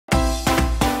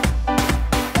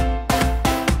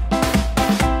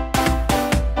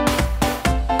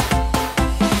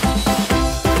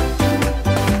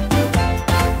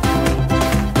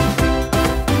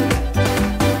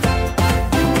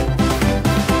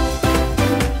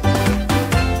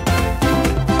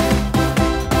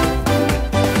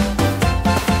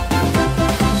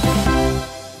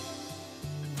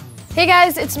Hey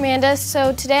guys, it's Amanda.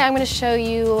 So today I'm going to show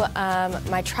you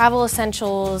my travel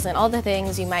essentials and all the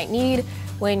things you might need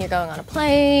when you're going on a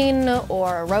plane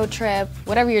or a road trip,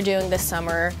 whatever you're doing this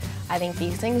summer. I think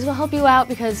these things will help you out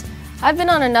because I've been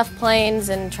on enough planes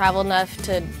and traveled enough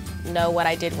to know what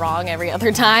I did wrong every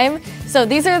other time. So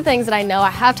these are the things that I know I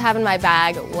have to have in my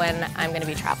bag when I'm going to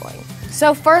be traveling.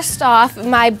 So first off,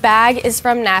 my bag is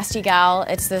from Nasty Gal.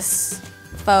 It's this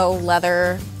faux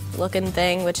leather looking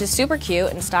thing, which is super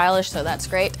cute and stylish, so that's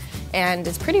great. And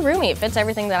it's pretty roomy, it fits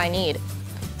everything that I need.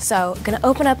 So I'm gonna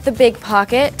open up the big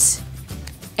pocket.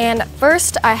 And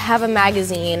first I have a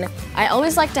magazine. I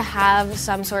always like to have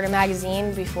some sort of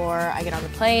magazine before I get on the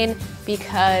plane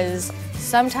because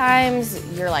sometimes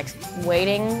you're like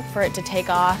waiting for it to take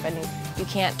off and you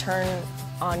can't turn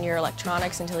on your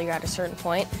electronics until you're at a certain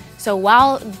point. So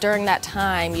during that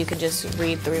time, you could just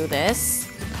read through this.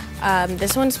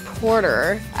 This one's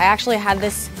Porter. I actually had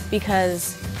this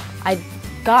because I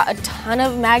got a ton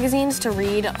of magazines to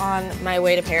read on my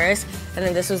way to Paris, and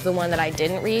then this was the one that I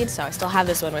didn't read, so I still have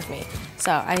this one with me.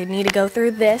 So I need to go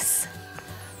through this.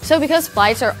 So because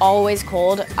flights are always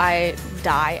cold, I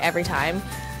die every time.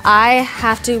 I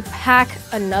have to pack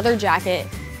another jacket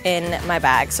in my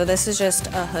bag. So this is just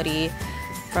a hoodie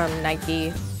from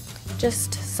Nike.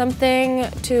 Just something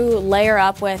to layer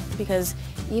up with because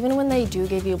even when they do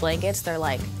give you blankets, they're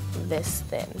like this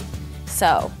thin.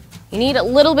 So you need a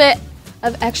little bit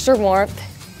of extra warmth.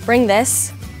 Bring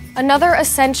this. Another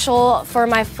essential for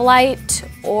my flight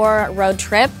or road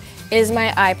trip is my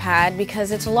iPad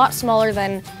because it's a lot smaller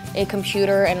than a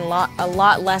computer and a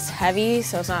lot less heavy,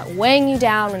 so it's not weighing you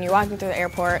down when you're walking through the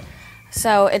airport.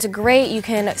 So it's great. You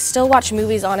can still watch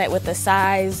movies on it with the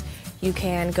size. You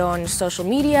can go on social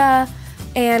media,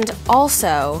 and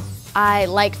also I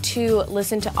like to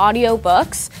listen to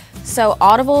audiobooks, so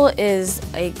Audible is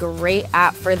a great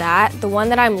app for that. The one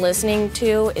that I'm listening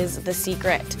to is The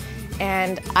Secret,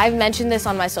 and I've mentioned this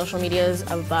on my social medias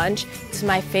a bunch. It's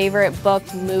my favorite book,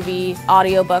 movie,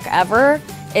 audiobook ever.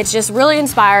 It's just really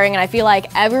inspiring, and I feel like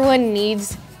everyone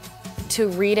needs to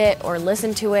read it or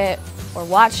listen to it or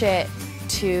watch it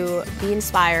to be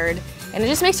inspired, and it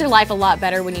just makes your life a lot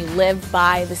better when you live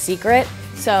by The Secret.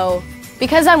 So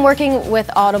because I'm working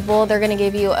with Audible, they're gonna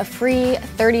give you a free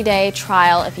 30-day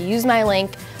trial if you use my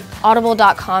link,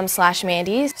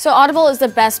 audible.com/Mandy. So Audible is the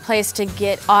best place to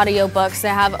get audiobooks. They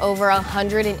have over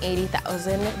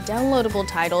 180,000 downloadable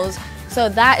titles. So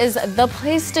that is the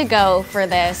place to go for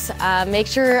this. Make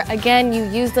sure, again, you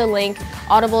use the link,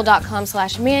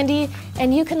 audible.com/Mandy,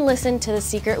 and you can listen to The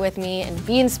Secret with me and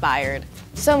be inspired.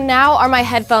 So now are my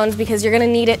headphones because you're gonna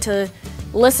need it to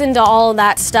listen to all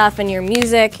that stuff and your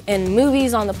music and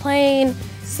movies on the plane.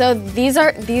 So these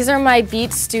are my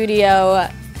Beats Studio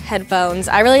headphones.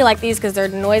 I really like these because they're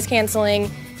noise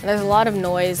canceling and there's a lot of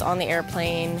noise on the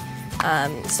airplane.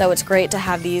 So it's great to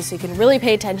have these so you can really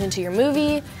pay attention to your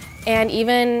movie, and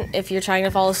even if you're trying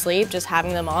to fall asleep, just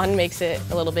having them on makes it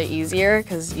a little bit easier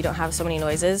because you don't have so many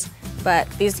noises. But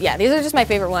these are just my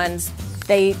favorite ones.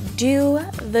 They do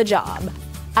the job.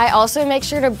 I also make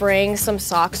sure to bring some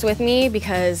socks with me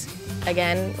because,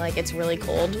 again, like it's really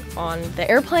cold on the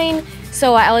airplane,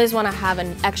 so I always want to have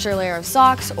an extra layer of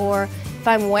socks, or if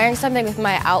I'm wearing something with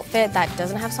my outfit that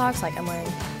doesn't have socks, like I'm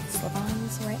wearing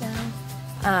slip-ons right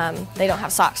now, they don't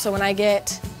have socks, so when I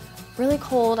get really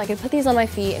cold, I can put these on my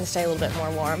feet and stay a little bit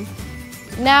more warm.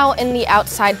 Now in the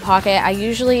outside pocket, I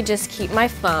usually just keep my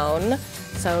phone,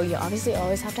 so you obviously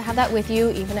always have to have that with you,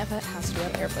 even if it has to be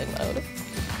on airplane mode.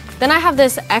 Then I have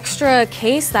this extra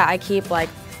case that I keep, like,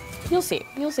 you'll see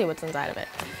what's inside of it.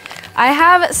 I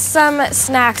have some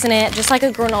snacks in it, just like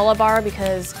a granola bar,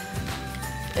 because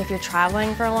if you're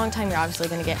traveling for a long time, you're obviously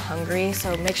gonna get hungry,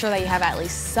 so make sure that you have at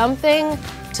least something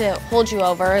to hold you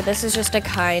over. This is just a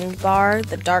Kind bar,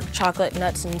 the dark chocolate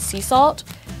nuts and sea salt.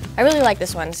 I really like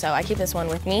this one, so I keep this one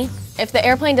with me. If the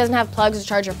airplane doesn't have plugs to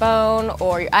charge your phone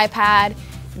or your iPad,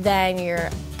 then you're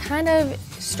kind of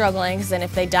struggling, because then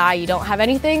if they die, you don't have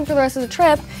anything for the rest of the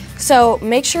trip. So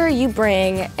make sure you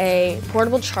bring a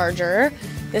portable charger.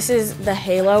 This is the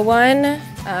Halo one.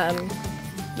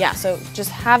 Yeah, so just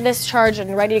have this charged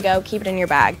and ready to go, keep it in your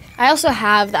bag. I also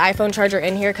have the iPhone charger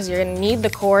in here because you're gonna need the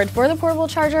cord for the portable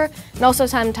charger, and also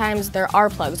sometimes there are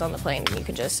plugs on the plane and you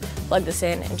can just plug this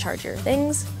in and charge your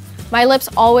things. My lips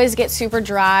always get super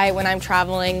dry when I'm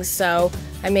traveling, so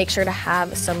I make sure to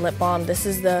have some lip balm. This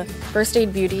is the First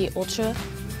Aid Beauty Ultra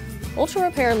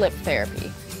Repair Lip Therapy.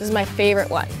 This is my favorite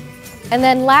one. And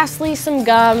then lastly, some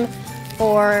gum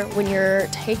for when you're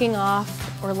taking off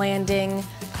or landing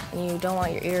and you don't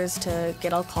want your ears to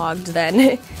get all clogged,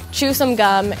 then chew some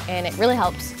gum and it really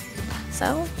helps.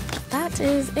 So that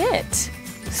is it.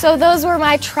 So those were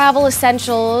my travel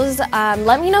essentials.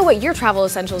 Let me know what your travel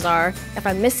essentials are. If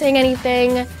I'm missing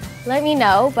anything, let me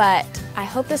know, but I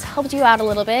hope this helped you out a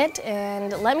little bit,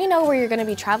 and let me know where you're gonna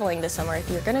be traveling this summer, if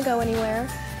you're gonna go anywhere.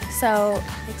 So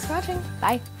thanks for watching,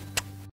 bye.